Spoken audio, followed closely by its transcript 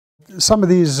Some of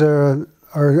these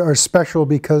are special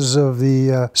because of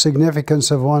the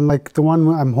significance of one. Like the one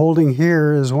I'm holding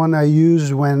here is one I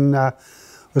used when I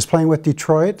was playing with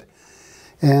Detroit,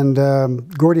 and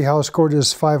Gordie Howe scored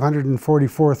his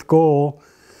 544th goal,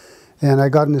 and I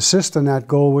got an assist on that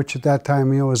goal, which at that time,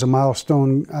 was a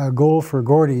milestone goal for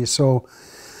Gordie. So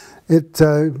it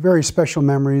very special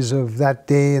memories of that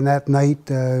day and that night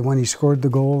when he scored the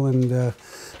goal, and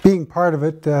being part of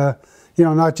it.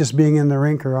 Not just being in the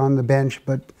rink or on the bench,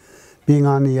 but being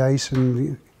on the ice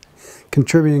and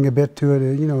contributing a bit to it,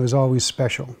 is always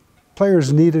special.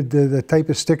 Players needed the type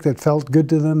of stick that felt good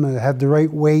to them, had the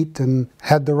right weight and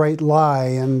had the right lie.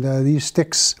 And these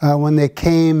sticks, when they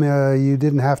came, you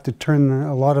didn't have to turn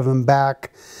a lot of them back.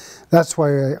 That's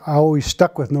why I always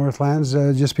stuck with Northlands,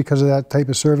 just because of that type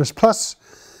of service. Plus,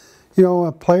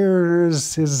 a player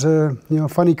is a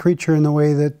funny creature in the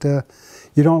way that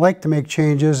you don't like to make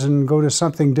changes and go to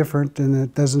something different and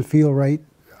it doesn't feel right.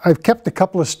 I've kept a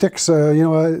couple of sticks,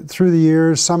 through the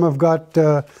years. Some have got,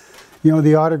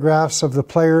 the autographs of the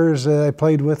players I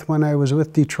played with when I was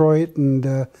with Detroit,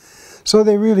 and so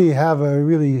they really have a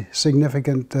really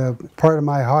significant part of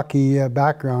my hockey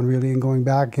background, really, and going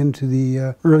back into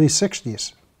the early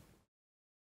 '60s.